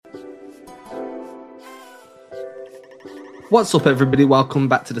What's up, everybody? Welcome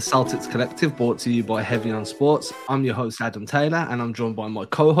back to the Celtics Collective, brought to you by Heavy on Sports. I'm your host, Adam Taylor, and I'm joined by my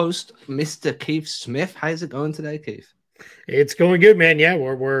co-host, Mr. Keith Smith. How's it going today, Keith? It's going good, man. Yeah,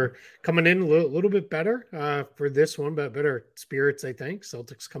 we're coming in a little bit better for this one, but better spirits, I think.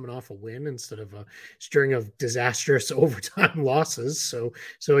 Celtics coming off a win instead of a string of disastrous overtime losses. So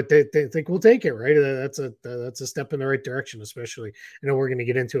I think we'll take it, right? That's a step in the right direction, especially. I know we're going to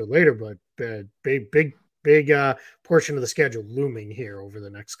get into it later, but big portion of the schedule looming here over the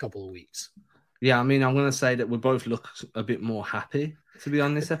next couple of weeks. Yeah, I mean, I'm going to say that we both look a bit more happy to be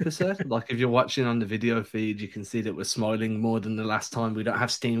on this episode. Like, if you're watching on the video feed, you can see that we're smiling more than the last time. We don't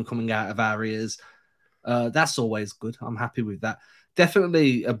have steam coming out of our ears. That's always good. I'm happy with that.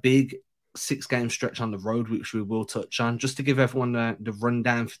 Definitely a big 6-game stretch on the road, which we will touch on. Just to give everyone the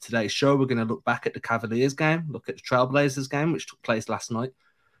rundown for today's show, we're going to look back at the Cavaliers game, look at the Trailblazers game, which took place last night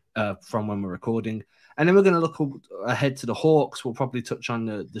from when we're recording. And then we're going to look ahead to the Hawks. We'll probably touch on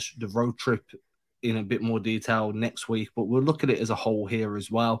the road trip in a bit more detail next week, but we'll look at it as a whole here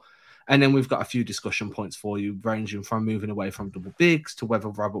as well. And then we've got a few discussion points for you, ranging from moving away from double bigs to whether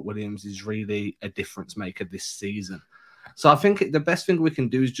Robert Williams is really a difference maker this season. So I think the best thing we can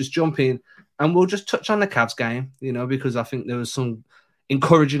do is just jump in and we'll just touch on the Cavs game, because I think there was some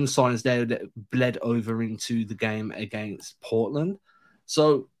encouraging signs there that bled over into the game against Portland.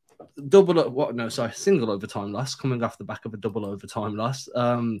 So single overtime loss, coming off the back of a double overtime loss.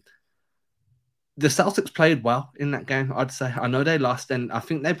 The Celtics played well in that game, I'd say. I know they lost, and I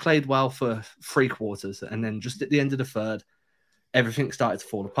think they played well for 3 quarters. And then just at the end of the third, everything started to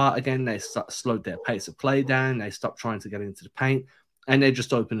fall apart again. They slowed their pace of play down. They stopped trying to get into the paint, and they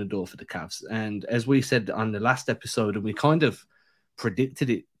just opened the door for the Cavs. And as we said on the last episode, and we kind of predicted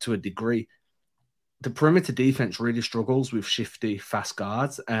it to a degree, the perimeter defense really struggles with shifty, fast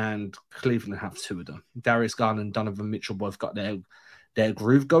guards, and Cleveland have 2 of them. Darius Garland and Donovan Mitchell both got their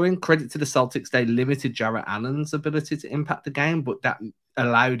groove going. Credit to the Celtics, they limited Jarrett Allen's ability to impact the game, but that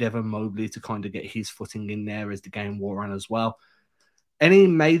allowed Evan Mobley to kind of get his footing in there as the game wore on as well. Any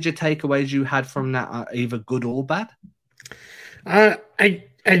major takeaways you had from that, either good or bad? I'm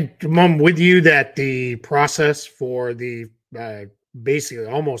with you that the process for the basically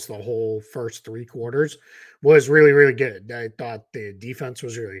almost the whole first 3 quarters was really, really good. I thought the defense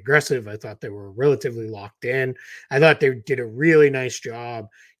was really aggressive. I thought they were relatively locked in. I thought they did a really nice job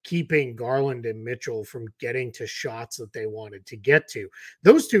keeping Garland and Mitchell from getting to shots that they wanted to get to.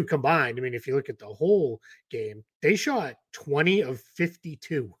 Those 2 combined, I mean, if you look at the whole game, they shot 20 of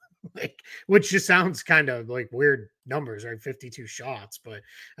 52. Which just sounds kind of like weird numbers, right? 52 shots, but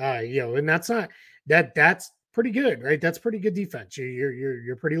and that's pretty good, right? That's pretty good defense.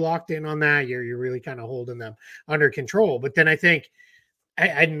 You're pretty locked in on that. You're really kind of holding them under control. But then I think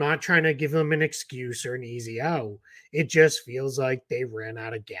I'm not trying to give them an excuse or an easy out. It just feels like they ran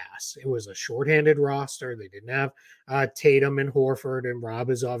out of gas. It was a shorthanded roster. They didn't have Tatum and Horford, and Rob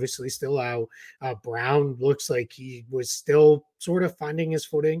is obviously still out. Brown looks like he was still sort of finding his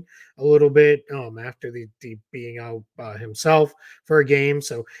footing a little bit after the being out himself for a game.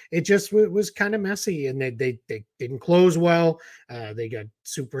 So it just was kind of messy, and they didn't close well. They got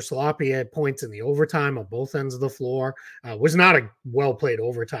super sloppy at points in the overtime on both ends of the floor. Was not a well played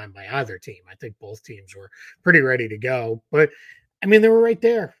overtime by either team. I think both teams were pretty ready to go, but I mean, they were right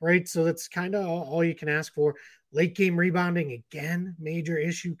there, right? So that's kind of all you can ask for. Late game rebounding, again, major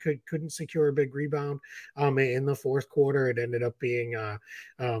issue. Couldn't secure a big rebound in the fourth quarter. It ended up being a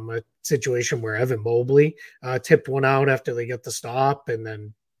situation where Evan Mobley tipped one out after they got the stop, and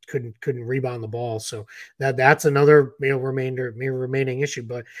then couldn't rebound the ball. So that's another remaining issue.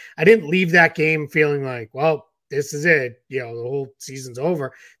 But I didn't leave that game feeling like, well, this is it. The whole season's over.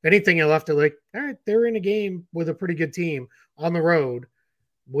 If anything, I left it like, all right, they're in a game with a pretty good team on the road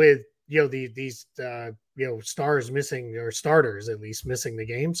with these stars missing, or starters at least missing the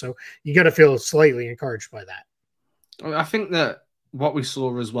game. So you got to feel slightly encouraged by that. I think that what we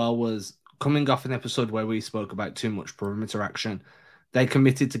saw as well was, coming off an episode where we spoke about too much perimeter action, they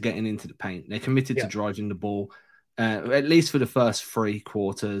committed to getting into the paint. They committed to driving the ball, at least for the first 3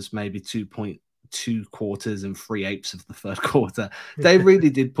 quarters, maybe 2.2 quarters and 3/8 of the third quarter. They really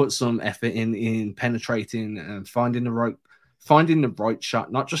did put some effort in penetrating and finding the right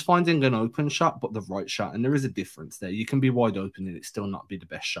shot, not just finding an open shot, but the right shot. And there is a difference there. You can be wide open and it still not be the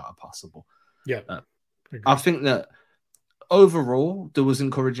best shot possible. Yeah. I think that overall there was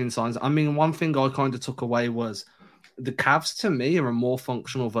encouraging signs. I mean, one thing I kind of took away was the Cavs, to me, are a more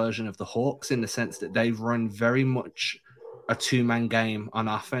functional version of the Hawks, in the sense that they've run very much a 2-man game on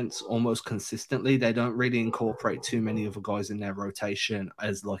offense almost consistently. They don't really incorporate too many other guys in their rotation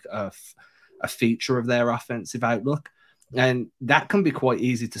as like a feature of their offensive outlook. And that can be quite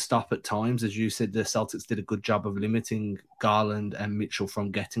easy to stop at times. As you said, the Celtics did a good job of limiting Garland and Mitchell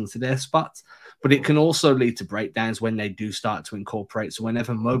from getting to their spots. But it can also lead to breakdowns when they do start to incorporate. So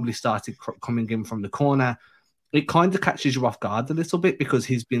whenever Mobley started coming in from the corner, it kind of catches you off guard a little bit because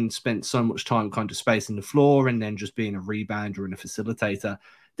he's been spent so much time kind of spacing the floor and then just being a rebounder and a facilitator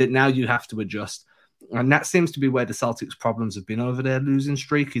that now you have to adjust. And that seems to be where the Celtics' problems have been over their losing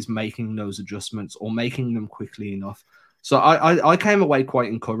streak, is making those adjustments or making them quickly enough. So I came away quite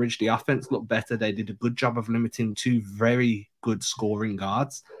encouraged. The offense looked better. They did a good job of limiting two very good scoring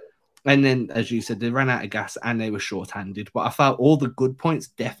guards. And then, as you said, they ran out of gas and they were shorthanded. But I felt all the good points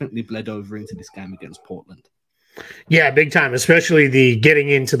definitely bled over into this game against Portland. Yeah, big time, especially the getting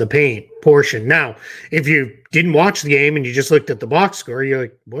into the paint portion. Now, if you didn't watch the game and you just looked at the box score, you're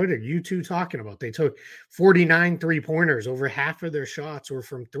like, what are you two talking about? They took 49 three-pointers. Over half of their shots were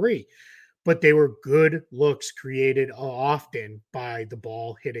from three. But they were good looks created often by the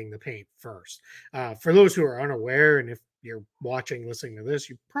ball hitting the paint first. For those who are unaware, and if you're watching, listening to this,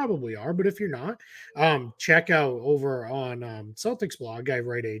 you probably are, but if you're not, check out over on Celtics blog. I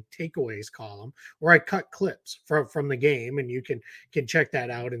write a takeaways column where I cut clips from the game, and you can check that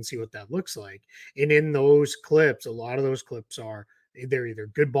out and see what that looks like. And in those clips, a lot of those clips are they're either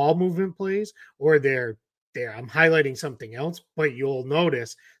good ball movement plays or they're there. I'm highlighting something else, but you'll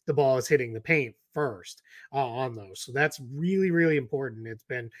notice the ball is hitting the paint first on those. So that's really, really important. It's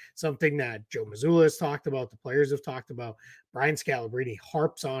been something that Joe Mazzulla has talked about, the players have talked about. Brian Scalabrine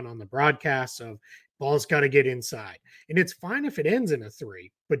harps on the broadcasts of ball's got to get inside. And it's fine if it ends in a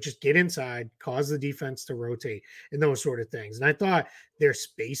three, but just get inside, cause the defense to rotate and those sort of things. And I thought their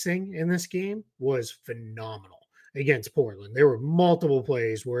spacing in this game was phenomenal against Portland. There were multiple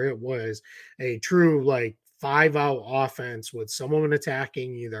plays where it was a true 5-out offense with someone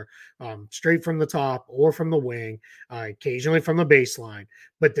attacking either straight from the top or from the wing, occasionally from the baseline,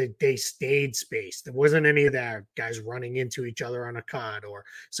 but they stayed spaced. There wasn't any of that guys running into each other on a cut or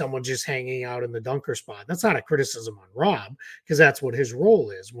someone just hanging out in the dunker spot. That's not a criticism on Rob because that's what his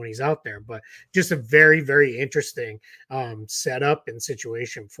role is when he's out there, but just a very, very interesting setup and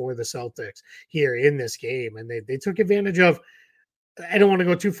situation for the Celtics here in this game. And they took advantage of, I don't want to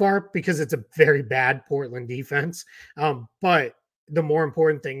go too far because it's a very bad Portland defense. But the more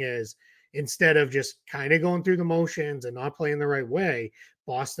important thing is instead of just kind of going through the motions and not playing the right way,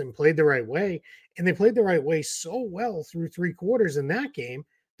 Boston played the right way. And they played the right way so well through three quarters in that game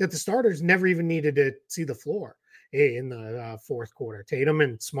that the starters never even needed to see the floor in the fourth quarter. Tatum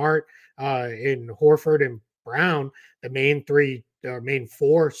and Smart and Horford and Brown, the main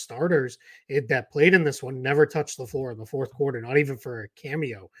four starters that played in this one, never touched the floor in the fourth quarter, not even for a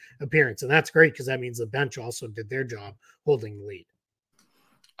cameo appearance. And that's great because that means the bench also did their job holding the lead.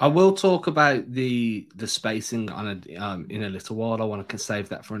 I will talk about the spacing on in a little while. I want to save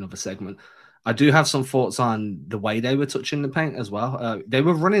that for another segment. I do have some thoughts on the way they were touching the paint as well. They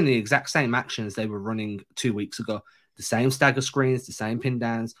were running the exact same actions they were running 2 weeks ago. The same stagger screens, the same pin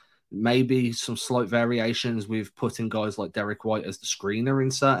downs, maybe some slight variations with putting guys like Derek White as the screener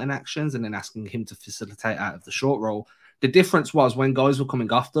in certain actions and then asking him to facilitate out of the short roll. The difference was when guys were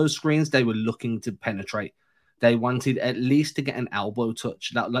coming off those screens, they were looking to penetrate. They wanted at least to get an elbow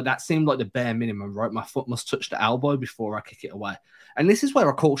touch. That seemed like the bare minimum, right? My foot must touch the elbow before I kick it away. And this is where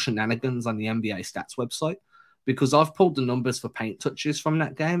I call shenanigans on the NBA stats website because I've pulled the numbers for paint touches from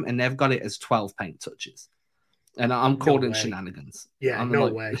that game and they've got it as 12 paint touches. And I'm calling shenanigans. Yeah, no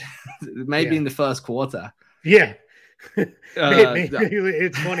way. Maybe in the first quarter. Yeah. Maybe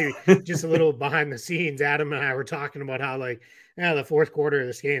it's funny. Just a little behind the scenes. Adam and I were talking about how the fourth quarter of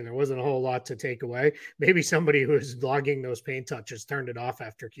this game, there wasn't a whole lot to take away. Maybe somebody who was logging those paint touches turned it off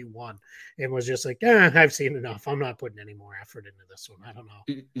after Q1 and was just like, I've seen enough. I'm not putting any more effort into this one. I don't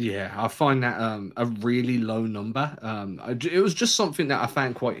know. Yeah, I find that a really low number. It was just something that I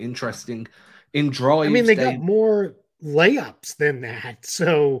found quite interesting. In drives, I mean, they got more layups than that,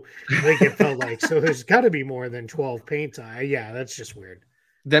 so it felt like. So there's got to be more than 12 paint. Yeah, that's just weird.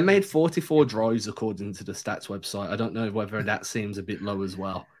 They made 44 drives according to the stats website. I don't know whether that seems a bit low as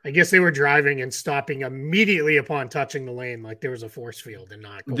well. I guess they were driving and stopping immediately upon touching the lane, like there was a force field and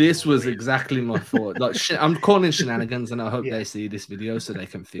not. This was exactly my thought. I'm calling shenanigans, and I hope they see this video so they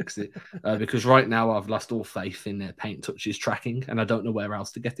can fix it. Because right now I've lost all faith in their paint touches tracking, and I don't know where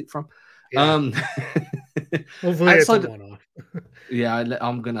else to get it from. Yeah. Hopefully it's a one-off. Yeah,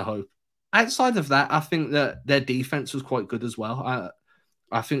 I'm gonna hope. Outside of that, I think that their defense was quite good as well.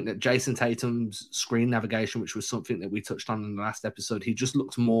 I think that Jason Tatum's screen navigation, which was something that we touched on in the last episode, he just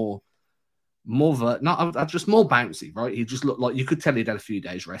looked more just more bouncy, right? He just looked like you could tell he'd had a few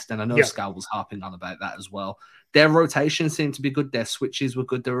days rest, and I know Scal was harping on about that as well. Their rotation seemed to be good. Their switches were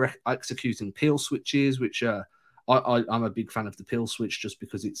good. They were executing peel switches, which I'm a big fan of the peel switch just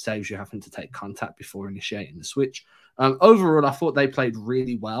because it saves you having to take contact before initiating the switch. Overall, I thought they played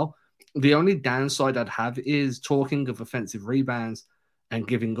really well. The only downside I'd have is talking of offensive rebounds and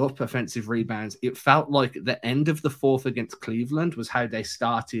giving up offensive rebounds. It felt like the end of the fourth against Cleveland was how they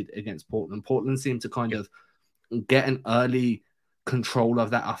started against Portland. Portland seemed to kind of get an early control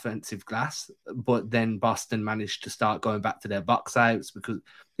of that offensive glass, but then Boston managed to start going back to their box outs because,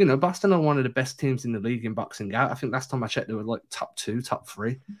 Boston are one of the best teams in the league in boxing out. I think last time I checked, they were like top 2, top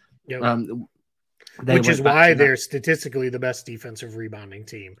 3. Yep. Which is why they're statistically the best defensive rebounding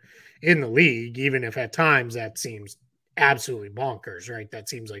team in the league, even if at times that seems absolutely bonkers, right? That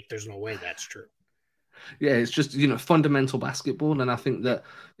seems like there's no way that's true. Yeah, it's just, fundamental basketball. And I think that,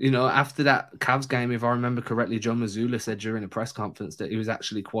 after that Cavs game, if I remember correctly, Joe Mazzulla said during a press conference that he was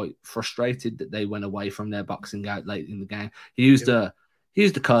actually quite frustrated that they went away from their boxing out late in the game. He used a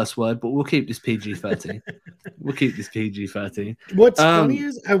curse word, but we'll keep this PG-13. We'll keep this PG-13. What's funny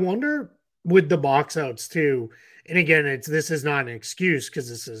is I wonder with the box outs too, and again, this is not an excuse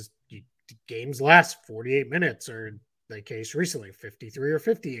because games last 48 minutes or the case recently 53 or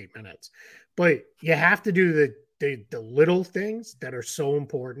 58 minutes, but you have to do the little things that are so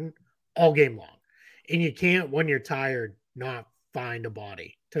important all game long, and you can't, when you're tired, not find a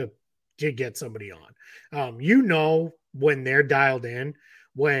body to get somebody on. When they're dialed in,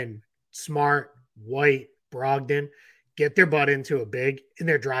 when Smart, White, Brogdon get their butt into a big and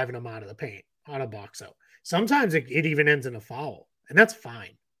they're driving them out of the paint on a box out. Sometimes it even ends in a foul, and that's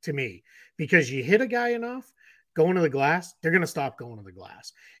fine to me because you hit a guy enough going to the glass, they're going to stop going to the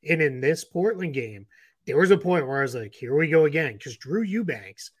glass. And in this Portland game, there was a point where I was like, here we go again, because Drew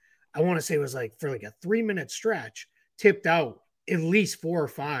Eubanks, I want to say, was like for like a 3-minute stretch, tipped out at least 4 or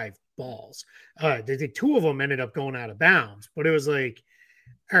 5 balls. The 2 of them ended up going out of bounds, but it was like,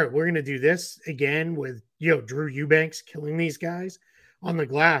 all right, we're going to do this again with, Drew Eubanks killing these guys on the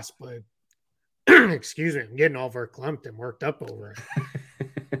glass. But excuse me, I'm getting all verklempt and worked up over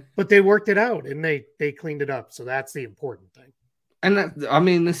it. But they worked it out and they cleaned it up. So that's the important thing.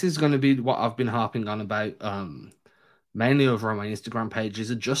 And this is going to be what I've been harping on about mainly over on my Instagram page is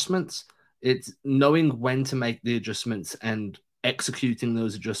adjustments. It's knowing when to make the adjustments and executing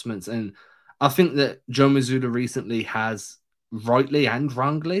those adjustments. And I think that Joe Mazzulla recently has, rightly and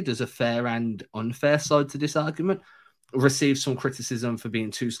wrongly, there's a fair and unfair side to this argument, received some criticism for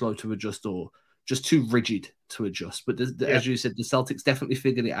being too slow to adjust or just too rigid to adjust. But as you said, the Celtics definitely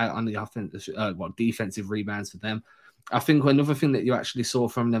figured it out on the defensive rebounds for them. I think another thing that you actually saw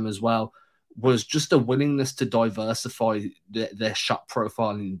from them as well was just a willingness to diversify their shot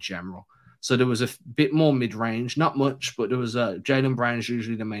profile in general. So there was a bit more mid-range, not much, but there was Jaylen Brown's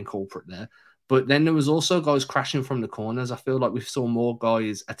usually the main culprit there. But then there was also guys crashing from the corners. I feel like we saw more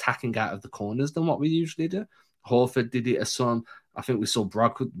guys attacking out of the corners than what we usually do. Horford did it some. I think we saw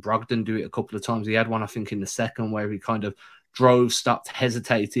Brogdon do it a couple of times. He had one, I think, in the second where he kind of drove, stopped,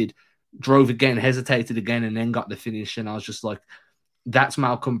 hesitated, drove again, hesitated again, and then got the finish. And I was just like, that's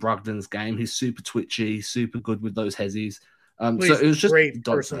Malcolm Brogdon's game. He's super twitchy, super good with those hezzies. So it was just great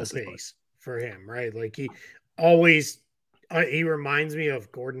personal pace for him, right? Like he always, he reminds me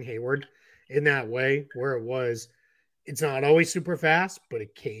of Gordon Hayward in that way, where it's not always super fast, but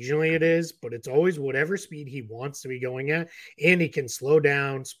occasionally it is, but it's always whatever speed he wants to be going at. And he can slow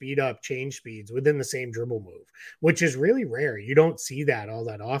down, speed up, change speeds within the same dribble move, which is really rare. You don't see that all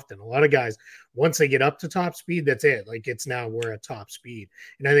that often. A lot of guys, once they get up to top speed, that's it. Like we're at top speed.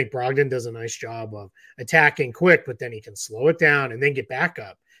 And I think Brogdon does a nice job of attacking quick, but then he can slow it down and then get back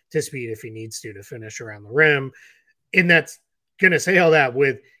up to speed if he needs to finish around the rim. And that's going to say all that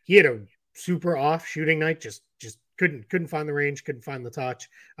with, he had a super off shooting night, just couldn't find the range, couldn't find the touch,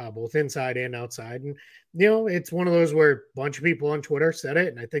 both inside and outside. And, it's one of those where a bunch of people on Twitter said it,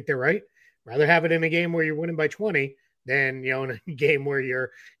 and I think they're right. Rather have it in a game where you're winning by 20 than, in a game where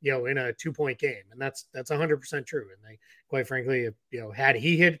you're, in a 2-point game. And that's 100% true. And they, quite frankly, had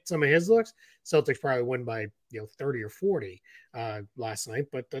he hit some of his looks, Celtics probably win by, 30 or 40 last night,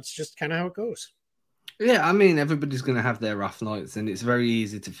 but that's just kind of how it goes. Yeah, everybody's going to have their rough nights, and it's very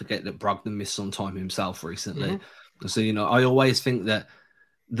easy to forget that Brogdon missed some time himself recently. Mm-hmm. So, I always think that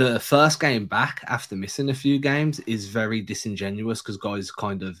the first game back after missing a few games is very disingenuous because guys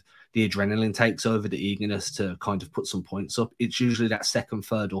the adrenaline takes over, the eagerness to kind of put some points up. It's usually that second,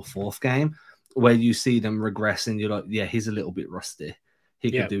 third, or fourth game where you see them regress and you're like, yeah, he's a little bit rusty. He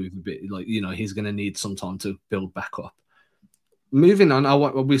could do with a bit, he's going to need some time to build back up. moving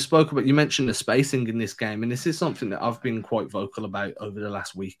on, we spoke about, you mentioned the spacing in this game, and this is something that I've been quite vocal about over the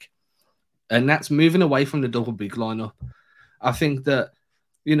last week, and that's moving away from the double big lineup. I think that,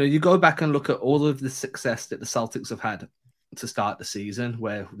 you go back and look at all of the success that the Celtics have had to start the season,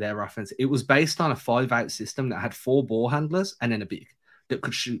 where their offense, it was based on a 5-out system that had 4 ball handlers and then a big that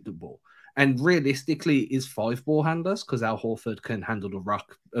could shoot the ball. And realistically, is 5 ball handlers, because Al Horford can handle the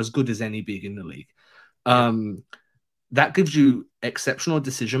rock as good as any big in the league. That gives you exceptional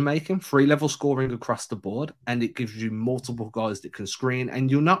decision making, 3-level scoring across the board, and it gives you multiple guys that can screen. And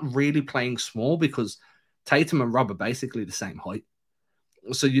you're not really playing small, because Tatum and Rob are basically the same height.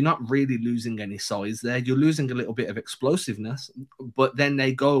 So you're not really losing any size there. You're losing a little bit of explosiveness, but then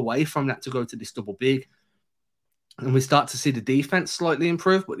they go away from that to go to this double big. And we start to see the defense slightly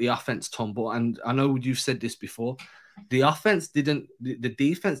improve, but the offense tumble. And I know you've said this before. The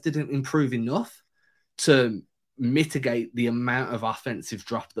defense didn't improve enough to mitigate the amount of offensive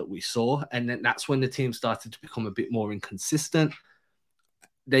drop that we saw. And then that's when the team started to become a bit more inconsistent.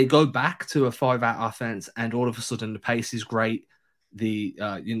 They go back to a 5-out offense, and all of a sudden the pace is great. The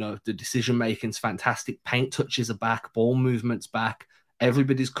decision making is fantastic. Paint touches are back, ball movement's back,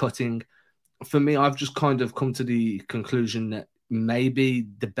 everybody's cutting. For me, I've just kind of come to the conclusion that maybe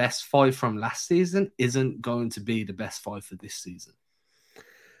the best 5 from last season isn't going to be the best 5 for this season.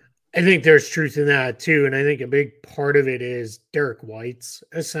 I think there's truth in that too. And I think a big part of it is Derek White's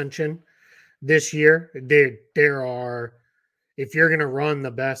ascension this year. There are, if you're going to run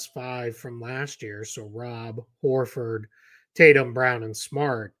the best 5 from last year, so Rob, Horford, Tatum, Brown, and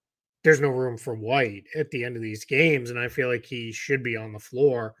Smart, there's no room for White at the end of these games. And I feel like he should be on the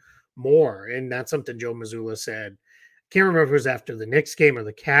floor more. And that's something Joe Mazzulla said. I can't remember if it was after the Knicks game or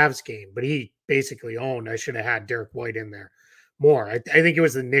the Cavs game, but he basically owned, I should have had Derek White in there more. I think it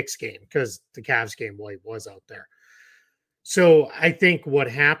was the Knicks game, because the Cavs game, White was out there. So I think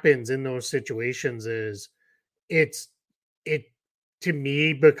what happens in those situations is it to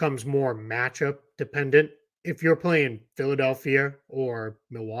me becomes more matchup dependent. If you're playing Philadelphia or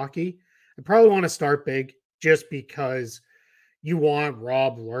Milwaukee, I probably want to start big, just because you want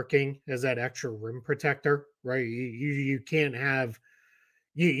Rob lurking as that extra rim protector, right? You can't have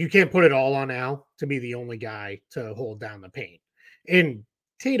you can't put it all on Al to be the only guy to hold down the paint. And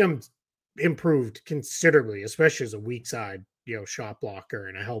Tatum improved considerably, especially as a weak side, shot blocker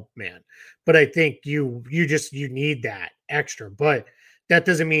and a help man. But I think you need that extra. But that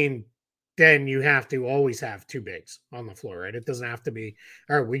doesn't mean then you have to always have 2 bigs on the floor, right? It doesn't have to be,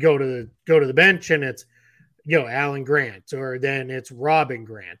 all right, we go to the bench and it's Alan Grant, or then it's Robin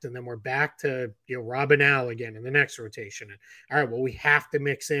Grant, and then we're back to Robin Al again in the next rotation. And, all right, well, we have to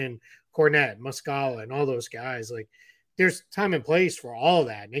mix in Cornette, Muscala, and all those guys. Like, there's time and place for all of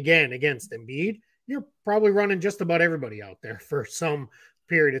that. And again, against Embiid, you're probably running just about everybody out there for some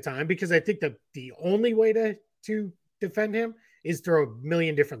period of time, because I think that the only way to defend him is throw a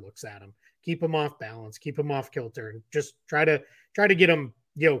million different looks at him, keep him off balance, keep him off kilter, and just try to get him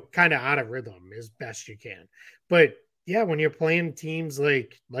kind of out of rhythm as best you can. But yeah, when you're playing teams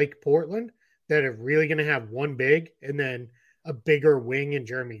like Portland that are really going to have 1 big and then a bigger wing in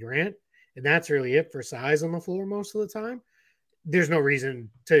Jeremy Grant, and that's really it for size on the floor most of the time, there's no reason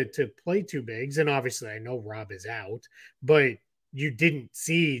to play 2 bigs. And obviously I know Rob is out, but you didn't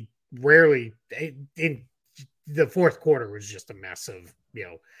see, rarely in the fourth quarter was just a mess of,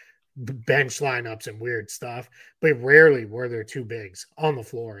 bench lineups and weird stuff, but rarely were there 2 bigs on the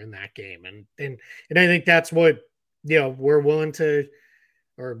floor in that game. And I think that's what, we're willing to,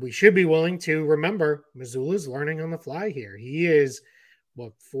 or we should be willing to remember. Mazzulla's learning on the fly here. He is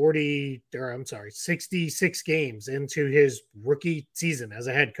 66 games into his rookie season as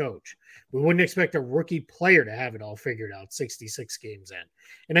a head coach. We wouldn't expect a rookie player to have it all figured out 66 games in.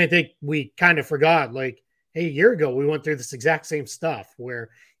 And I think we kind of forgot, like, hey, a year ago, we went through this exact same stuff where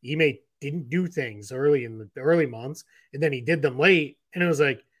Ime didn't do things early in the early months, and then he did them late. And it was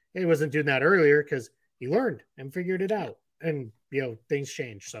like, hey, he wasn't doing that earlier because he learned and figured it out. And, things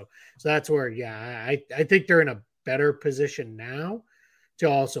changed. So that's where, I think they're in a better position now to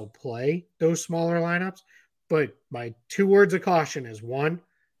also play those smaller lineups. But my 2 words of caution is, 1,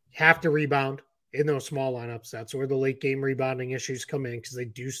 have to rebound in those small lineups. That's where the late game rebounding issues come in, because they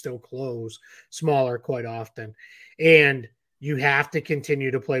do still close smaller quite often. And you have to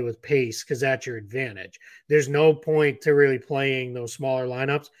continue to play with pace, because that's your advantage. There's no point to really playing those smaller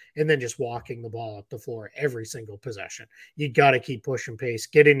lineups and then just walking the ball up the floor every single possession. You got to keep pushing pace,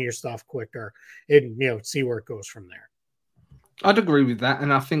 get in your stuff quicker, and see where it goes from there. I'd agree with that.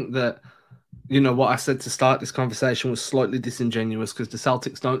 And I think that, what I said to start this conversation was slightly disingenuous, because the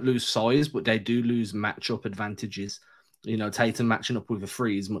Celtics don't lose size, but they do lose matchup advantages. Tatum matching up with a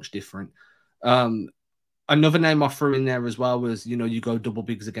three is much different. Another name I threw in there as well was, you go double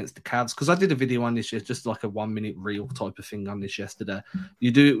bigs against the Cavs, because I did a video on this, just like a 1 minute reel type of thing on this yesterday.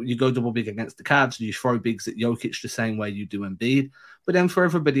 You go double big against the Cavs, you throw bigs at Jokic the same way you do Embiid. But then for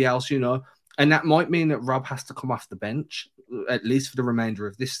everybody else, and that might mean that Rob has to come off the bench, at least for the remainder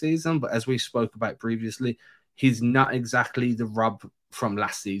of this season. But as we spoke about previously, he's not exactly the Rob from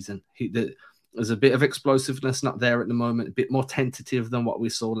last season. There's a bit of explosiveness not there at the moment, a bit more tentative than what we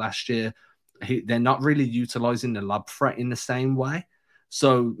saw last year. They're not really utilizing the lob threat in the same way.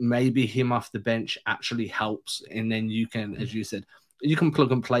 So maybe him off the bench actually helps. And then you can, as you said, you can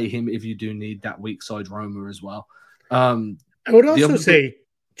plug and play him if you do need that weak side roamer as well. I would also say,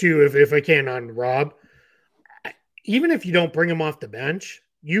 too, if I can, on Rob, even if you don't bring him off the bench,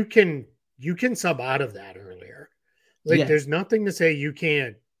 you can sub out of that earlier. There's nothing to say you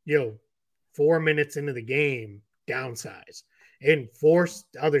can't, 4 minutes into the game, downsize and force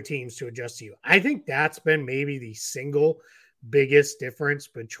other teams to adjust to you. I think that's been maybe the single biggest difference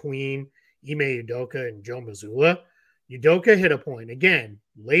between Ime Udoka and Joe Mazzulla. Udoka hit a point, again,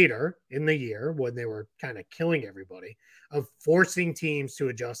 later in the year when they were kind of killing everybody, of forcing teams to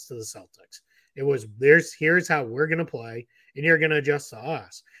adjust to the Celtics. It was, here's how we're going to play, and you're going to adjust to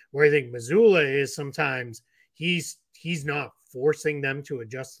us. Where I think Mazzulla is sometimes he's not forcing them to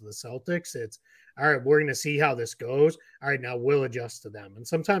adjust to the Celtics. It's, all right, we're going to see how this goes. All right, now we'll adjust to them. And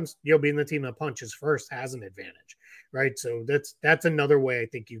sometimes, being the team that punches first has an advantage, right? So that's another way I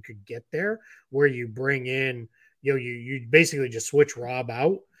think you could get there, where you bring in, you basically just switch Rob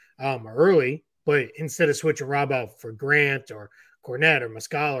out early, but instead of switching Rob out for Grant or Cornette or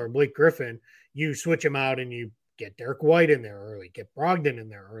Muscala or Blake Griffin, you switch him out and you get Derek White in there early, get Brogdon in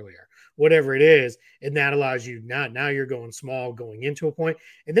there earlier, whatever it is. And that allows you now you're going small going into a point.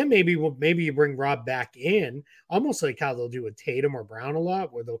 And then maybe you bring Rob back in, almost like how they'll do with Tatum or Brown a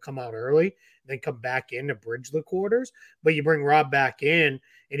lot, where they'll come out early, then come back in to bridge the quarters. But you bring Rob back in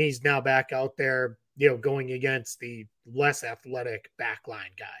and he's now back out there, going against the less athletic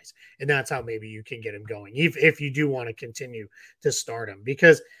backline guys. And that's how maybe you can get him going, if you do want to continue to start him.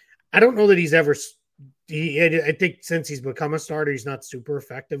 Because I don't know that he's ever – I think since he's become a starter, he's not super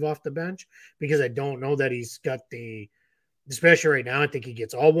effective off the bench, because I don't know that he's got especially right now, I think he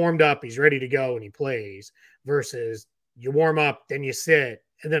gets all warmed up, he's ready to go, and he plays, versus you warm up, then you sit,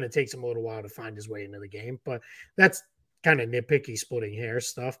 and then it takes him a little while to find his way into the game. But that's kind of nitpicky splitting hair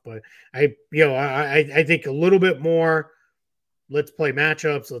stuff. But I think a little bit more, let's play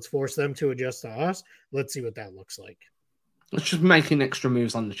matchups, let's force them to adjust to us. Let's see what that looks like. Let's just making extra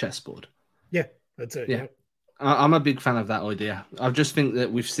moves on the chessboard. Yeah. That's it. Yeah. I'm a big fan of that idea. I just think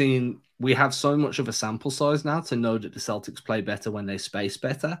that we have so much of a sample size now to know that the Celtics play better when they space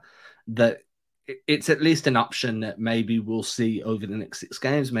better, that it's at least an option that maybe we'll see over the next 6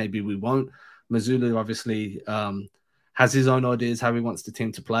 games. Maybe we won't. Mazzulla obviously has his own ideas how he wants the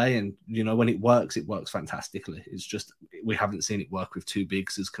team to play. And, when it works fantastically. It's just we haven't seen it work with 2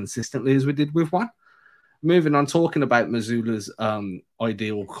 bigs as consistently as we did with 1. Moving on, talking about Mazzulla's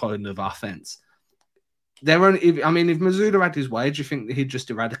ideal kind of offense. If Mazzulla had his way, do you think that he'd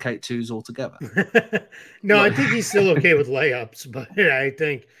just eradicate 2s altogether? No, I think he's still okay with layups, but I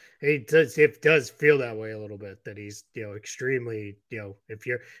think it does feel that way a little bit, that he's extremely if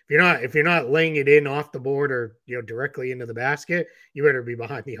you're not laying it in off the board or directly into the basket, you better be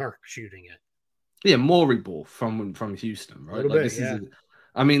behind the arc shooting it. Yeah, Morey ball from Houston, right?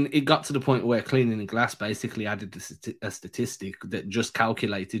 It got to the point where Cleaning the Glass basically added a statistic that just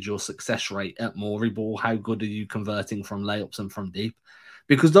calculated your success rate at Morey ball. How good are you converting from layups and from deep?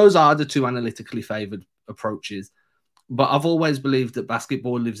 Because those are the 2 analytically favored approaches. But I've always believed that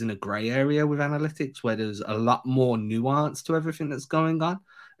basketball lives in a gray area with analytics, where there's a lot more nuance to everything that's going on.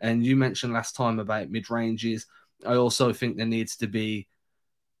 And you mentioned last time about mid-ranges. I also think there needs to be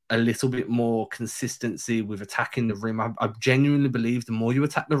a little bit more consistency with attacking the rim. I genuinely believe the more you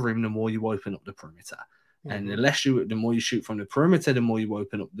attack the rim, the more you open up the perimeter. Mm-hmm. And the more you shoot from the perimeter, the more you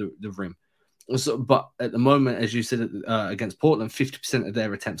open up the rim. So, but at the moment, as you said, against Portland, 50% of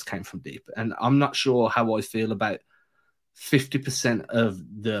their attempts came from deep. And I'm not sure how I feel about 50% of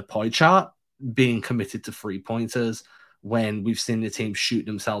the pie chart being committed to 3-pointers when we've seen the team shoot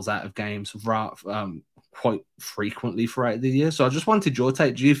themselves out of games quite frequently throughout the year. So I just wanted your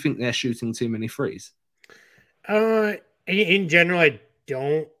take. Do you think they're shooting too many 3s? In general, I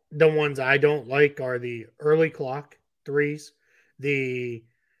don't. The ones I don't like are the early clock 3s, the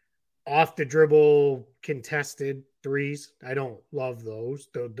off the dribble contested 3s. I don't love those.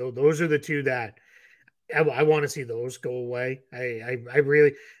 Those are the 2 that I want to see those go away. I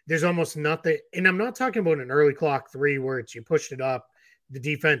really, there's almost nothing, and I'm not talking about an early clock three where it's you pushed it up, the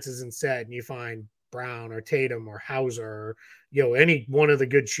defense isn't set, and you find Brown or Tatum or Hauser or any one of the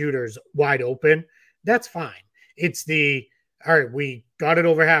good shooters wide open. That's fine. It's the all right. We got it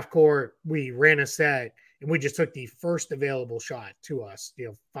over half court. We ran a set, and we just took the first available shot to us.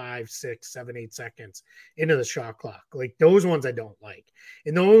 5, 6, 7, 8 seconds into the shot clock. Like those ones I don't like,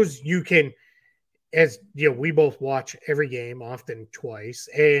 and those you can. As we both watch every game, often twice,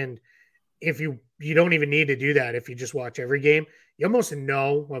 and if you don't even need to do that if you just watch every game, you almost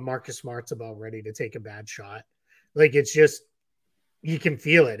know when Marcus Smart's about ready to take a bad shot. Like it's just you can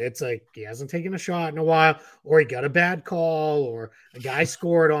feel it. It's like he hasn't taken a shot in a while, or he got a bad call, or a guy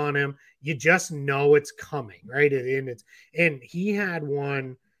scored on him. You just know it's coming, right? And he had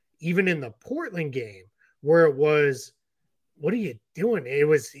one even in the Portland game where it was, what are you doing? It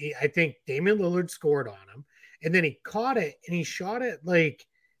was, I think Damian Lillard scored on him, and then he caught it and he shot it like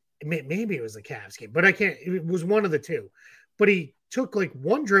maybe it was the Cavs game, but I can't. It was one of the two. But he took like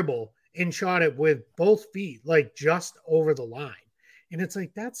one dribble and shot it with both feet, like just over the line. And it's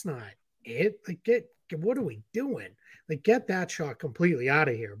like, that's not it. Like, what are we doing? Like, get that shot completely out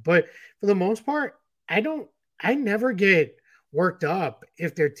of here. But for the most part, I never get worked up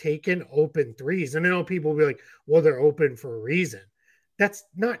if they're taking open threes. And I know people will be like, well, they're open for a reason. That's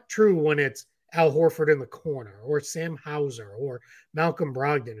not true when it's Al Horford in the corner or Sam Hauser or Malcolm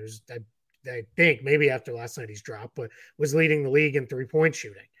Brogdon, who's, I think maybe after last night he's dropped, but was leading the league in 3-point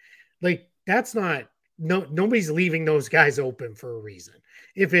shooting. Like, that's not, nobody's leaving those guys open for a reason.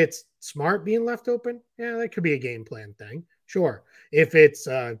 If it's Smart being left open, yeah, that could be a game plan thing. Sure. If it's,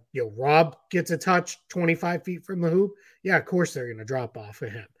 Rob gets a touch 25 feet from the hoop, yeah, of course they're going to drop off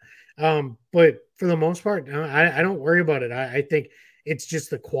of him. But for the most part, I don't worry about it. I think it's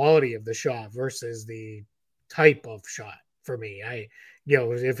just the quality of the shot versus the type of shot for me.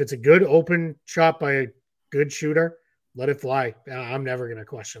 If it's a good open shot by a good shooter, let it fly. I'm never going to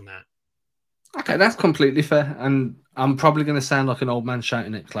question that. Okay, that's completely fair. And I'm probably going to sound like an old man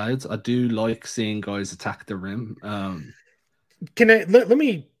shouting at clouds. I do like seeing guys attack the rim. Let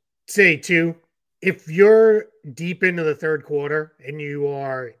me say, too, if you're deep into the third quarter and you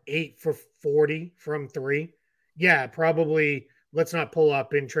are 8 for 40 from three, yeah, probably let's not pull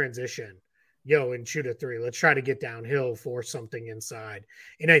up in transition, and shoot a three. Let's try to get downhill, force something inside.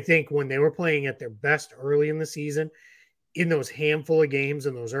 And I think when they were playing at their best early in the season, in those handful of games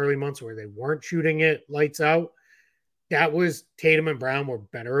in those early months where they weren't shooting it lights out, that was Tatum and Brown were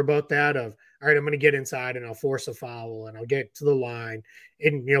better about that of, all right, I'm going to get inside and I'll force a foul and I'll get to the line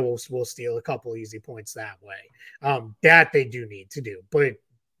and, we'll steal a couple easy points that way. That they do need to do. But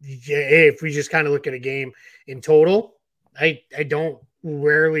if we just kind of look at a game in total, I don't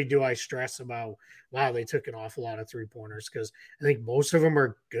rarely do I stress about, wow, they took an awful lot of 3-pointers because I think most of them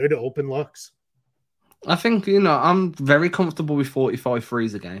are good open looks. I think, I'm very comfortable with 45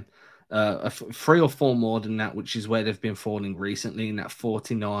 threes a game. 3 or 4 more than that, which is where they've been falling recently, in that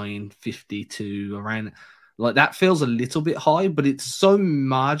 49, 52, around. Like, that feels a little bit high, but it's so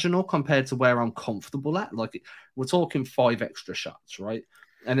marginal compared to where I'm comfortable at. Like, we're talking 5 extra shots, right?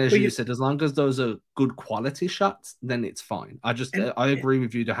 And as you said, as long as those are good quality shots, then it's fine. I agree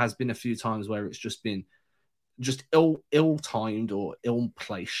with you. There has been a few times where it's just been ill-timed or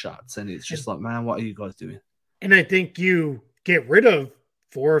ill-placed shots, and it's just like, man, what are you guys doing? And I think you get rid of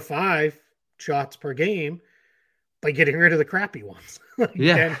 4 or 5 shots per game by getting rid of the crappy ones.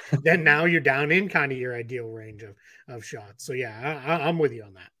 Then now you're down in kind of your ideal range of shots. So yeah, I'm with you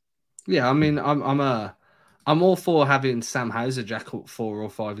on that. Yeah, I mean, I'm all for having Sam Hauser jack up 4 or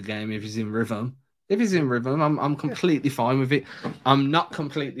 5 a game if he's in rhythm. If he's in rhythm, I'm completely fine with it. I'm not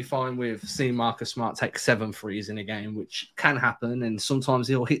completely fine with seeing Marcus Smart take 7 threes in a game, which can happen, and sometimes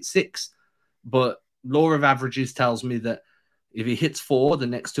he'll hit 6. But law of averages tells me that if he hits 4, the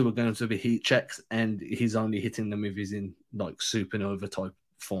next 2 are going to be heat checks, and he's only hitting them if he's in like supernova type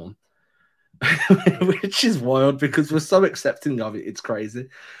form, which is wild because we're so accepting of it. It's crazy.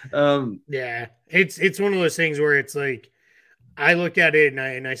 Yeah, it's one of those things where it's like, I look at it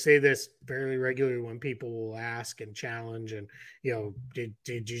and I say this fairly regularly when people will ask and challenge and, did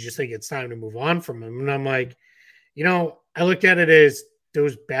you just think it's time to move on from him? And I'm like, I look at it as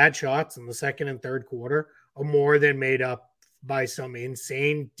those bad shots in the second and third quarter are more than made up by some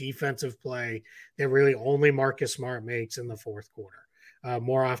insane defensive play that really only Marcus Smart makes in the fourth quarter.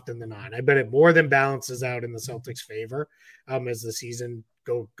 More often than not. I bet it more than balances out in the Celtics' favor as the season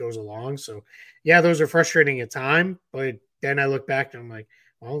goes along. So, yeah, those are frustrating at time, but then I look back and I'm like,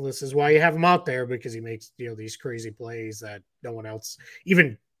 well, this is why you have him out there, because he makes these crazy plays that no one else,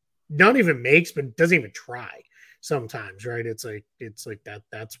 even not even makes, but doesn't even try sometimes, right? It's like that.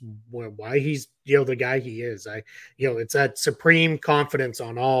 That's why he's the guy he is. It's that supreme confidence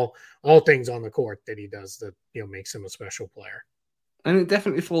on all things on the court that he does that makes him a special player. And it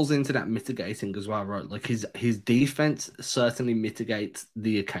definitely falls into that mitigating as well, right? Like his defense certainly mitigates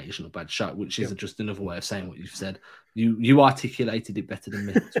the occasional bad shot, which is just another way of saying what you've said. You articulated it better than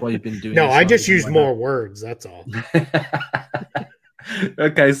me. That's why you've been doing No, this. I just use more words. That's all.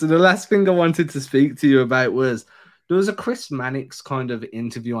 Okay, so the last thing I wanted to speak to you about was there was a Chris Mannix kind of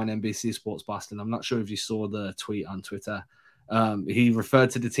interview on NBC Sports Boston. I'm not sure if you saw the tweet on Twitter. He referred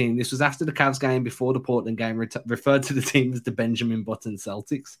to the team. This was after the Cavs game, before the Portland game. Referred to the team as the Benjamin Button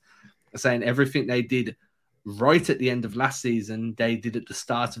Celtics, saying everything they did right at the end of last season, they did at the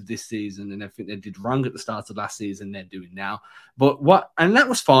start of this season, and everything they did wrong at the start of last season, they're doing now. And that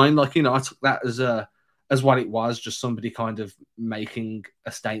was fine. Like, I took that as what it was, just somebody kind of making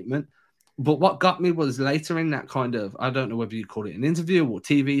a statement. But what got me was later in that kind of, I don't know whether you call it an interview or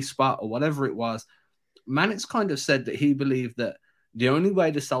TV spot or whatever it was, Mannix kind of said that he believed that the only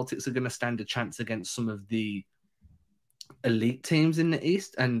way the Celtics are going to stand a chance against some of the elite teams in the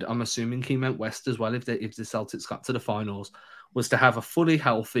East, and I'm assuming he meant West as well, if the Celtics got to the finals, was to have a fully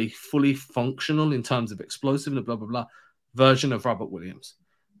healthy, fully functional in terms of explosive and blah, blah, blah, version of Robert Williams.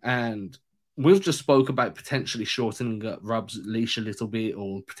 And we've just spoke about potentially shortening Rob's leash a little bit,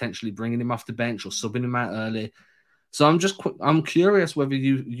 or potentially bringing him off the bench or subbing him out early. So I'm curious whether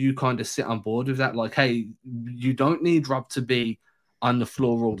you kind of sit on board with that. Like, hey, you don't need Rob to be on the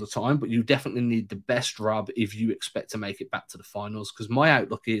floor all the time, but you definitely need the best Rob if you expect to make it back to the finals. Because my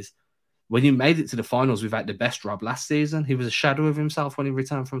outlook is, when you made it to the finals without the best Rob last season, he was a shadow of himself when he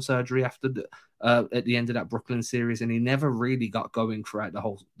returned from surgery after at the end of that Brooklyn series, and he never really got going throughout the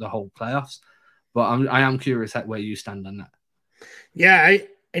whole playoffs. But I am curious at where you stand on that. Yeah, I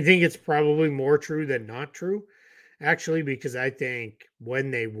think it's probably more true than not true, actually, because I think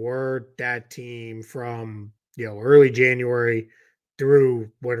when they were that team from early January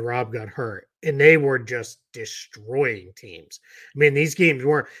through when Rob got hurt, and they were just destroying teams. I mean, these games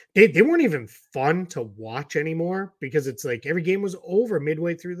weren't they weren't even fun to watch anymore, because it's like every game was over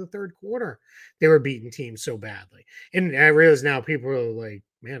midway through the third quarter. They were beating teams so badly. And I realize now people are like,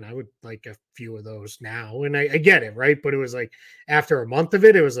 man, I would like a few of those now. And I get it, right? But it was like after a month of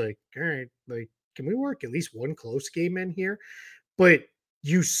it, it was like, all right, like, can we work at least one close game in here? But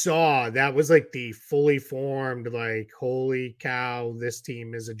you saw that was like the fully formed, like, holy cow, this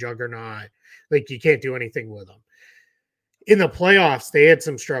team is a juggernaut. Like, you can't do anything with them. In the playoffs, they had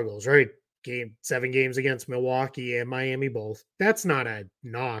some struggles, right? 7 games against Milwaukee and Miami both. That's not a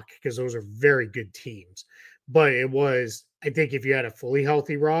knock, because those are very good teams. But it was, I think, if you had a fully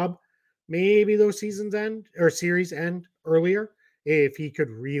healthy Rob, maybe those series end earlier, if he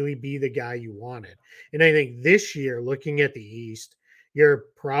could really be the guy you wanted. And I think this year, looking at the East, you're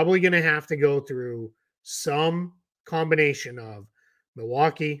probably going to have to go through some combination of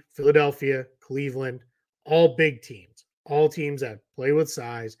Milwaukee, Philadelphia, Cleveland, all big teams, all teams that play with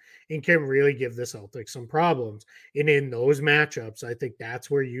size and can really give the Celtics some problems. And in those matchups, I think that's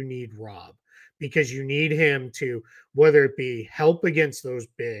where you need Rob, because you need him to, whether it be help against those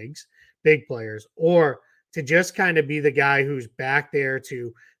big players, or to just kind of be the guy who's back there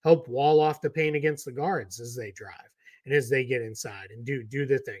to help wall off the paint against the guards as they drive and as they get inside and do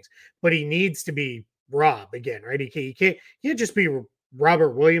the things. But he needs to be Rob again, right? He can't just be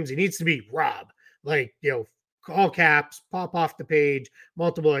Robert Williams. He needs to be Rob, like, all caps, pop off the page,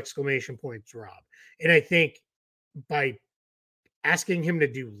 multiple exclamation points, Rob. And I think by asking him to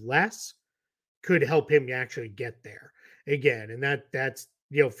do less could help him actually get there again. And that's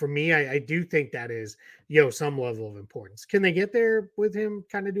for me, I do think that is some level of importance. Can they get there with him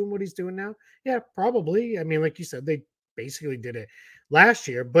kind of doing what he's doing now? Yeah, probably. I mean, like you said, they basically did it last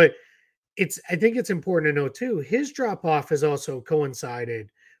year, but I think it's important to know too, his drop off has also coincided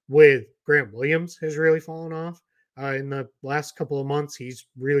with Grant Williams has really fallen off in the last couple of months. He's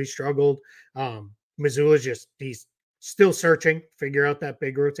really struggled. Missoula's he's still searching, figure out that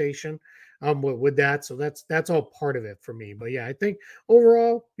big rotation with that. So that's all part of it for me. But yeah, I think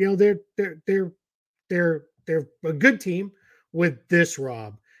overall, they're a good team with this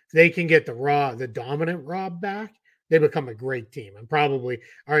Rob. If they can get the dominant Rob back, they become a great team. And probably,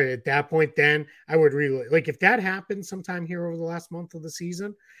 all right, at that point, then I would really like, if that happens sometime here over the last month of the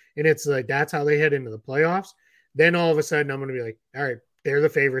season, and it's like that's how they head into the playoffs, then all of a sudden I'm going to be like, all right, they're the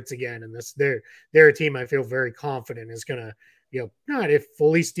favorites again, and they're a team I feel very confident is going to, not if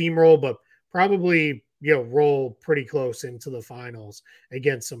fully steamroll, but probably roll pretty close into the finals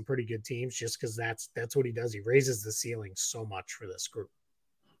against some pretty good teams, just because that's what he does. He raises the ceiling so much for this group.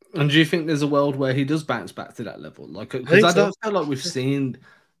 And do you think there's a world where he does bounce back to that level? Like, I because think I so. don't feel like we've seen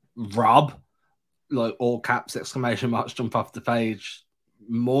Rob, like all caps exclamation marks jump off the page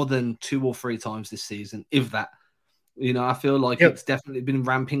more than 2 or 3 times this season, if that. You know, I feel like Yep. it's definitely been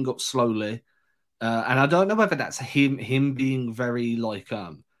ramping up slowly, and I don't know whether that's him being very like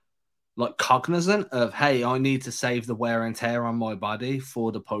cognizant of, hey, I need to save the wear and tear on my body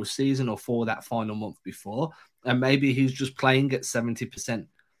for the postseason or for that final month before, and maybe he's just playing at 70%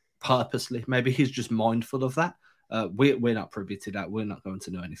 purposely. Maybe he's just mindful of that. We're not privy to that. We're not going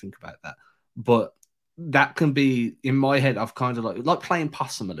to know anything about that, but that can be in my head. I've kind of like playing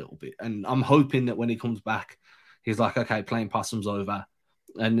possum a little bit, and I'm hoping that when he comes back, he's like, okay, playing possum's over,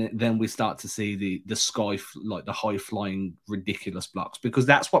 and then we start to see the sky, like the high flying ridiculous blocks, because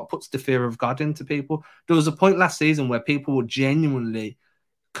that's what puts the fear of God into people. There was a point last season where people were genuinely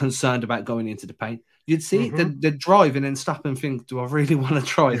concerned about going into the paint. You'd see the drive and then stop and think, do I really want to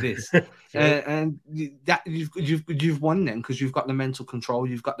try this? And that you've won then, because you've got the mental control,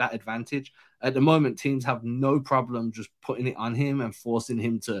 you've got that advantage. At the moment, teams have no problem just putting it on him and forcing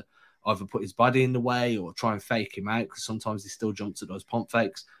him to either put his body in the way or try and fake him out, because sometimes he still jumps at those pump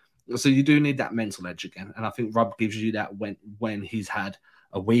fakes. So you do need that mental edge again. And I think Rob gives you that when he's had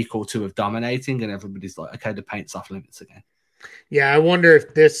a week or two of dominating and everybody's like, okay, the paint's off limits again. Yeah, I wonder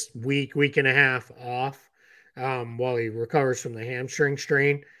if this week and a half off, while he recovers from the hamstring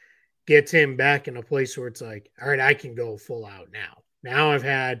strain, gets him back in a place where it's like, all right, I can go full out now. Now I've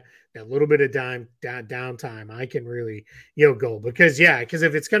had that little bit of downtime. I can really, go because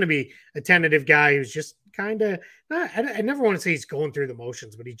if it's going to be a tentative guy who's just kind of, I never want to say he's going through the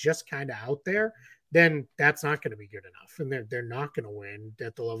motions, but he's just kind of out there, then that's not going to be good enough, and they're not going to win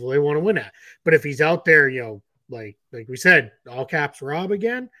at the level they want to win at. But if he's out there, like we said, all caps Rob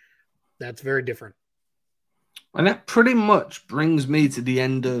again, that's very different. And that pretty much brings me to the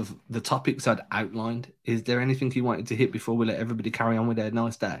end of the topics I'd outlined. Is there anything you wanted to hit before we let everybody carry on with their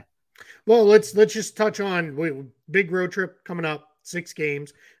nice day? Well, let's just touch on big road trip coming up. 6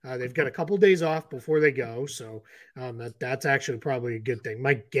 games. They've got a couple of days off before they go, so that's actually probably a good thing.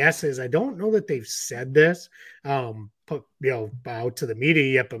 My guess is, I don't know that they've said this, out to the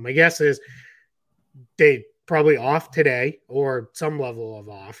media yet, but my guess is they probably off today or some level of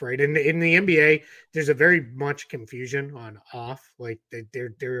off, right? In the NBA, there's a very much confusion on off. Like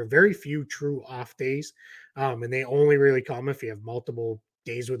there are very few true off days, and they only really come if you have multiple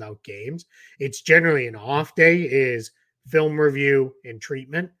days without games. It's generally an off day is film review and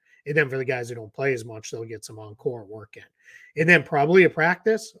treatment, and then for the guys who don't play as much, they'll get some on-court work in, and then probably a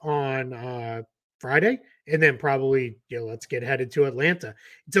practice on Friday, and then probably let's get headed to Atlanta.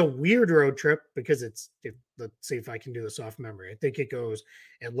 It's a weird road trip because let's see if I can do this off memory. I think it goes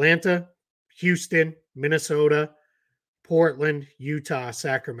Atlanta, Houston, Minnesota, Portland, Utah,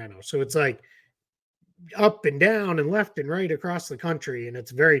 Sacramento. So it's like up and down and left and right across the country, and it's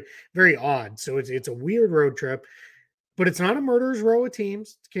very, very odd. So it's a weird road trip, but it's not a murderer's row of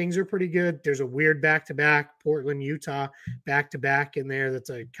teams. The Kings are pretty good. There's a weird back-to-back, Portland, Utah, back-to-back in there. That's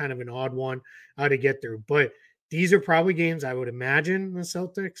a kind of an odd one to get through. But these are probably games I would imagine the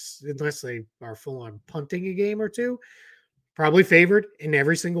Celtics, unless they are full-on punting a game or two, probably favored in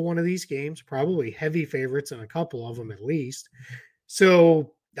every single one of these games, probably heavy favorites in a couple of them at least.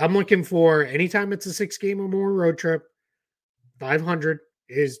 So I'm looking for, anytime it's a 6-game or more road trip, 500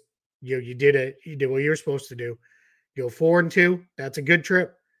 is, you did it. You did what you're supposed to do. Go 4-2, that's a good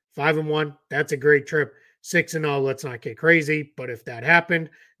trip. 5-1, that's a great trip. 6-0, let's not get crazy. But if that happened,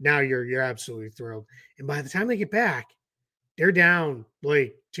 now you're absolutely thrilled. And by the time they get back, they're down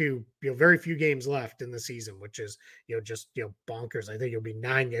to very few games left in the season, which is just bonkers. I think it'll be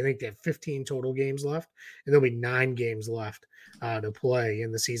 9. I think they have 15 total games left, and there'll be 9 games left to play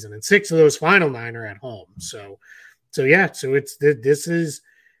in the season, and 6 of those final 9 are at home. So it's this is.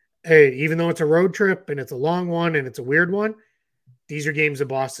 Hey, even though it's a road trip and it's a long one and it's a weird one, these are games that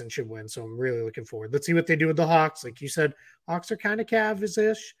Boston should win. So I'm really looking forward. Let's see what they do with the Hawks. Like you said, Hawks are kind of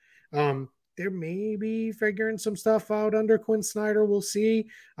Cavs-ish. They're maybe figuring some stuff out under Quinn Snyder. We'll see.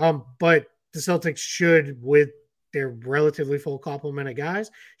 But the Celtics should, with their relatively full complement of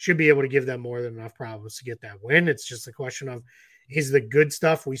guys, should be able to give them more than enough problems to get that win. It's just a question of, is the good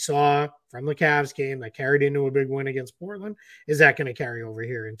stuff we saw from the Cavs game that carried into a big win against Portland, is that going to carry over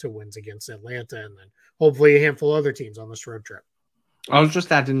here into wins against Atlanta and then hopefully a handful of other teams on this road trip? I was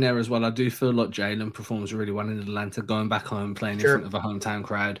just adding there as well. I do feel like Jalen performs really well in Atlanta, going back home, playing in front of a hometown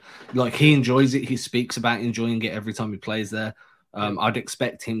crowd. Like, he enjoys it. He speaks about enjoying it every time he plays there. I'd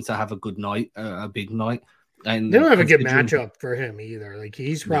expect him to have a good night, a big night. And they don't have a good matchup for him either. Like,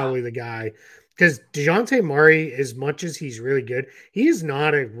 he's probably the guy, because DeJounte Murray, as much as he's really good, he is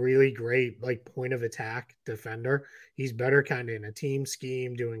not a really great like point of attack defender. He's better kind of in a team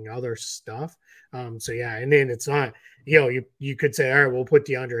scheme, doing other stuff. So yeah, and then it's not, you could say, all right, we'll put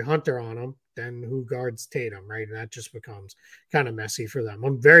DeAndre Hunter on him. Then who guards Tatum, right? And that just becomes kind of messy for them.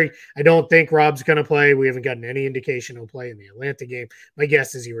 I don't think Rob's going to play. We haven't gotten any indication he'll play in the Atlanta game. My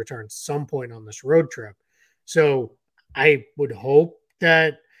guess is he returns some point on this road trip. So I would hope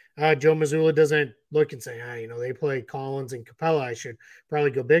that Joe Mazzulla doesn't look and say, they play Collins and Capella, I should probably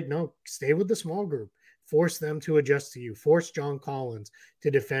go big. No, stay with the small group. Force them to adjust to you. Force John Collins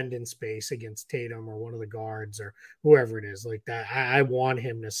to defend in space against Tatum or one of the guards or whoever it is like that. I want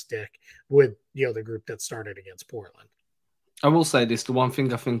him to stick with the group that started against Portland. I will say this: the one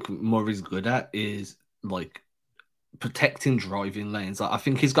thing I think Murray's good at is like protecting driving lanes. Like, I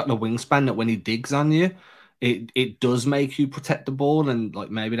think he's got the wingspan that when he digs on you, it does make you protect the ball, and like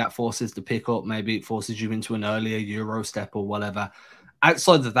maybe that forces the pick up, maybe it forces you into an earlier Euro step or whatever.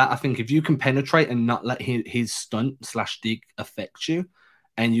 Outside of that, I think if you can penetrate and not let his stunt/dig affect you,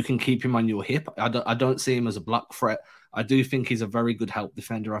 and you can keep him on your hip, I don't see him as a block threat. I do think he's a very good help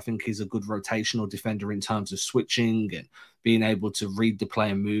defender. I think he's a good rotational defender in terms of switching and being able to read the play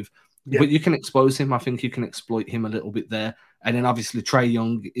and move. Yeah. But you can expose him. I think you can exploit him a little bit there. And then obviously Trae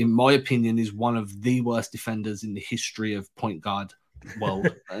Young, in my opinion, is one of the worst defenders in the history of point guard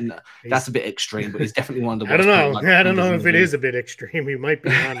world. And that's a bit extreme, but he's definitely one of the worst. I don't know if it is a bit extreme. He might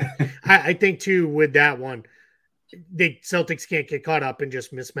be on it. I think too with that one, the Celtics can't get caught up in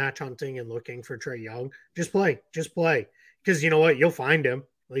just mismatch hunting and looking for Trae Young. Just play. Because you know what? You'll find him.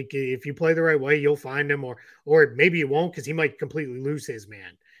 Like if you play the right way, you'll find him, or maybe you won't because he might completely lose his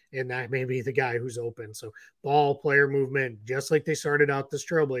man. And that may be the guy who's open. So ball, player movement, just like they started out this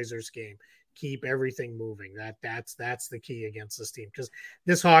Trailblazers game. Keep everything moving. That's the key against this team, because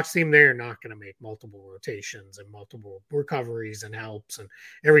this Hawks team, they're not going to make multiple rotations and multiple recoveries and helps and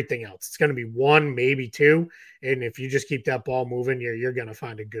everything else. It's going to be one, maybe two, and if you just keep that ball moving, you're going to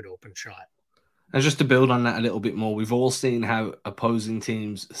find a good open shot. And just to build on that a little bit more, we've all seen how opposing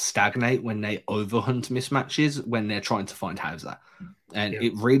teams stagnate when they overhunt mismatches when they're trying to find Hauser. And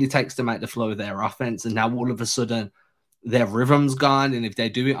it really takes them out the flow of their offense. And now all of a sudden, their rhythm's gone. And if they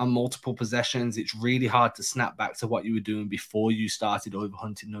do it on multiple possessions, it's really hard to snap back to what you were doing before you started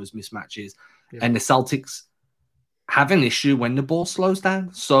overhunting those mismatches. Yeah. And the Celtics have an issue when the ball slows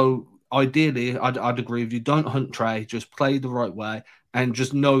down. So ideally, I'd agree with you. Don't hunt Trae. Just play the right way. And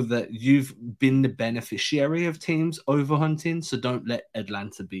just know that you've been the beneficiary of teams overhunting. So don't let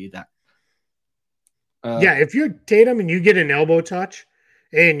Atlanta be that. If you're Tatum and you get an elbow touch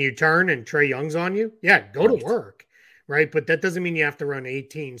and you turn and Trae Young's on you, go to work, right? But that doesn't mean you have to run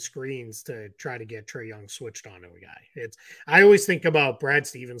 18 screens to try to get Trae Young switched onto a guy. I always think about Brad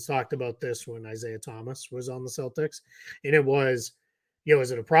Stevens talked about this when Isaiah Thomas was on the Celtics, and it was,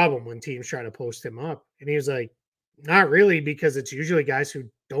 is it a problem when teams try to post him up? And he was like, not really, because it's usually guys who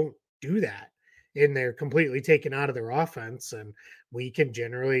don't do that. And they're completely taken out of their offense, and we can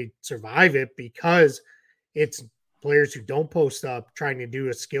generally survive it because it's players who don't post up trying to do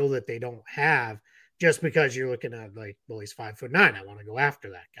a skill that they don't have, just because you're looking at like, well, he's 5'9". I want to go after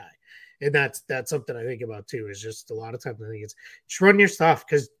that guy. And that's something I think about too, is just a lot of times I think it's just run your stuff.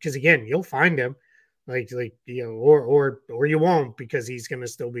 Cause again, you'll find him or you won't, because he's going to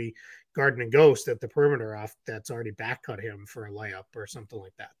still be guarding a ghost at the perimeter off that's already back cut him for a layup or something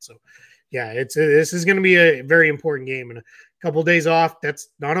like that. So this is going to be a very important game, and a couple of days off. That's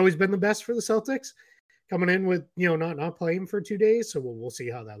not always been the best for the Celtics, coming in with, not playing for 2 days. So we'll see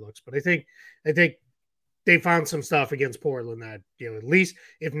how that looks. But I think they found some stuff against Portland that, at least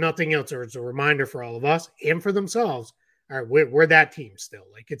if nothing else, or it's a reminder for all of us and for themselves. All right, we're that team still.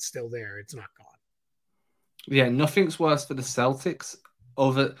 Like, it's still there. It's not gone. Yeah, nothing's worse for the Celtics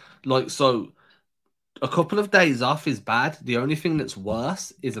so a couple of days off is bad. The only thing that's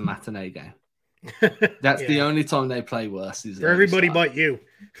worse is a matinee game. That's the only time they play worse. Is for everybody but you.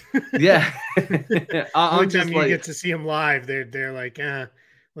 Yeah. Every time you get to see them live, they're like,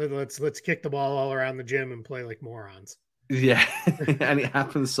 let's kick the ball all around the gym and play like morons. Yeah, and it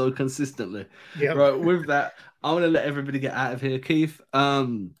happens so consistently. Yep. Right, with that, I want to let everybody get out of here. Keith,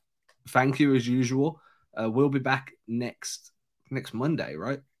 thank you as usual. We'll be back next Monday,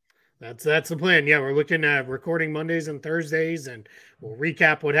 right? That's the plan. Yeah, we're looking at recording Mondays and Thursdays, and we'll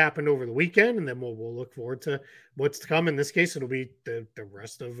recap what happened over the weekend, and then we'll look forward to what's to come. In this case, it'll be the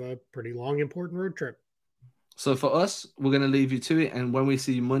rest of a pretty long, important road trip. So for us, we're going to leave you to it, and when we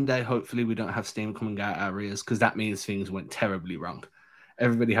see you Monday, hopefully we don't have steam coming out our ears, because that means things went terribly wrong.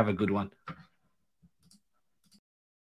 Everybody have a good one.